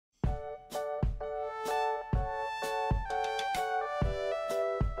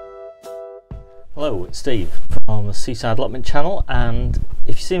Hello, it's Steve from the Seaside Allotment channel, and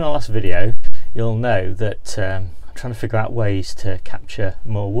if you've seen my last video you'll know that I'm trying to figure out ways to capture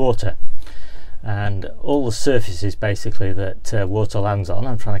more water, and all the surfaces basically that water lands on,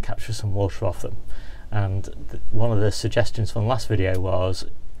 I'm trying to capture some water off them. And one of the suggestions from the last video was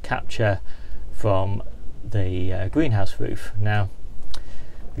capture from the greenhouse roof. Now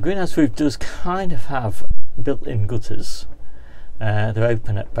the greenhouse roof does kind of have built-in gutters. They're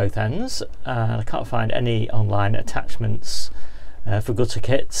open at both ends, and I can't find any online attachments for gutter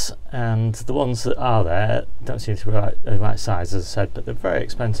kits, and the ones that are there don't seem to be the right size, as I said, but they're very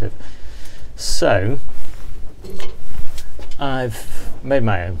expensive. So I've made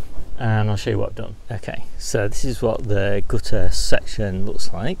my own, and I'll show you what I've done. Okay, so this is what the gutter section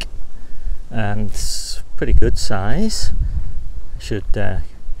looks like, and it's pretty good size. Should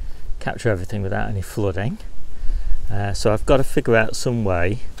capture everything without any flooding. So I've got to figure out some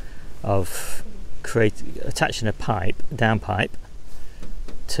way of attaching a down pipe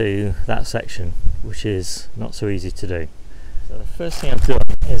to that section, which is not so easy to do. So the first thing I've done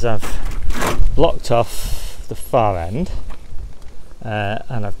is I've blocked off the far end,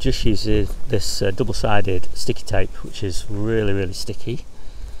 and I've just used this double-sided sticky tape, which is really sticky,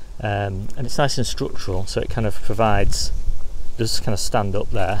 and it's nice and structural, so it kind of provides, just kind of stand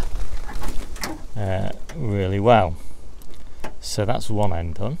up there really well. So that's one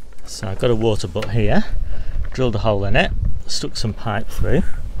end done. So I've got a water butt here, drilled a hole in it, stuck some pipe through,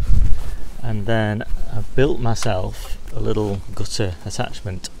 and then I've built myself a little gutter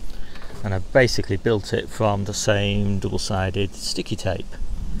attachment, and I've basically built it from the same double-sided sticky tape.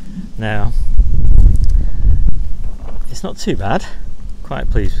 Now it's not too bad, quite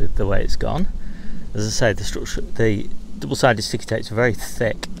pleased with the way it's gone. As I say, the double-sided sticky tape is very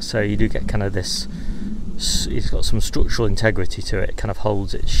thick, so you do get kind of this, it's got some structural integrity to it, it kind of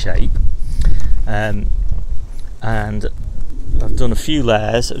holds its shape. And I've done a few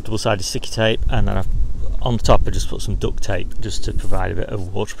layers of double-sided sticky tape, and then on the top I just put some duct tape just to provide a bit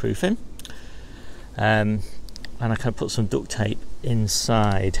of waterproofing. And I kind of put some duct tape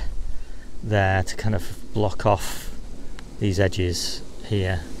inside there to kind of block off these edges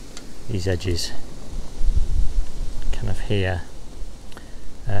here, these edges kind of here.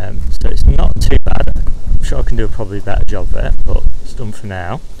 So it's not too bad. I'm sure I can do a probably better job there, but it's done for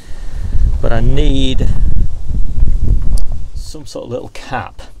now. But I need some sort of little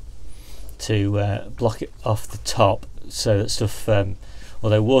cap to block it off the top, so that stuff,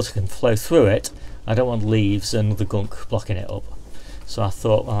 although water can flow through it, I don't want leaves and other gunk blocking it up. So I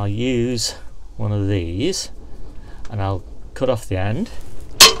thought, well, I'll use one of these and I'll cut off the end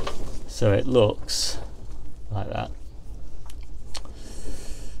so it looks like that.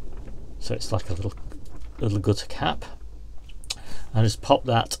 So it's like a little gutter cap. I just pop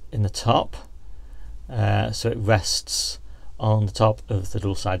that in the top, so it rests on the top of the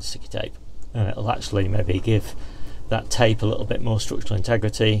double-sided sticky tape, and it'll actually maybe give that tape a little bit more structural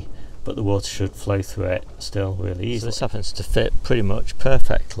integrity, but the water should flow through it still really easily. So this happens to fit pretty much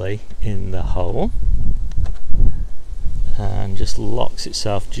perfectly in the hole, and just locks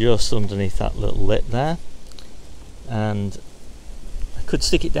itself just underneath that little lip there. And I could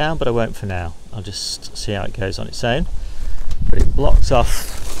stick it down, but I won't for now. I'll just see how it goes on its own. But it blocks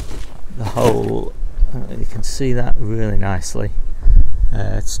off the hole, you can see that really nicely,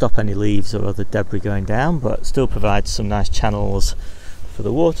 to stop any leaves or other debris going down, but still provides some nice channels for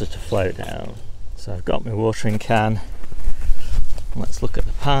the water to flow down. So I've got my watering can. Let's look at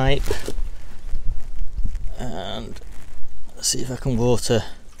the pipe and see if I can water.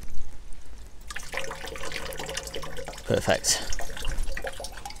 Perfect.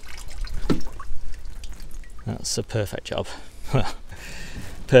 That's a perfect job.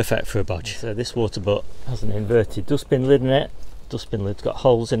 Perfect for a bodge. So this water butt has an inverted dustbin lid in it. Dustbin lid's got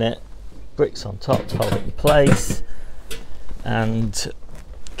holes in it, bricks on top to hold it in place and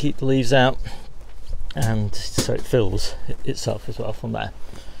keep the leaves out, and so it fills itself as well from there.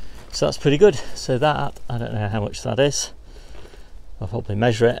 So that's pretty good. So that, I don't know how much that is. I'll probably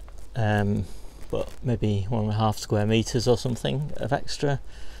measure it, but maybe 1.5 square meters or something of extra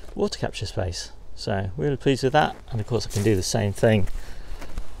water capture space. So really pleased with that, and of course I can do the same thing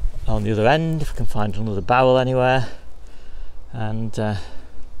on the other end if I can find another barrel anywhere. And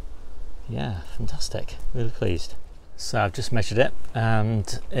yeah, fantastic, really pleased. So I've just measured it,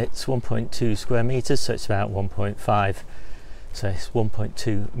 and it's 1.2 square meters, so it's about 1.5, so it's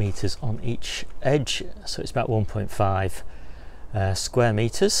 1.2 meters on each edge, so it's about 1.5 square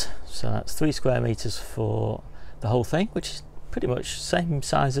meters. So that's 3 square meters for the whole thing, which is pretty much same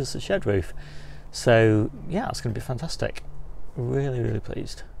size as the shed roof. So yeah, it's going to be fantastic. Really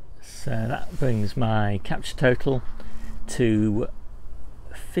pleased. So that brings my capture total to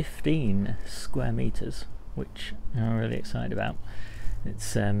 15 square meters, which I'm really excited about.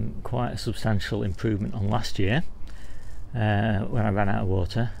 It's quite a substantial improvement on last year when I ran out of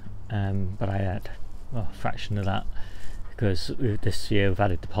water, but I had a fraction of that because this year we've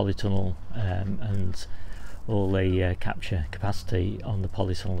added the polytunnel and all the capture capacity on the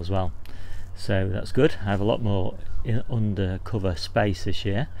polytunnel as well, so that's good. I have a lot more undercover space this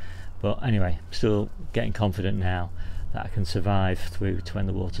year, but anyway, I'm still getting confident now that I can survive through to when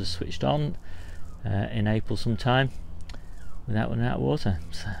the water's switched on in April sometime without running out of water,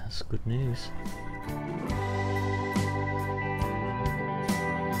 so that's good news.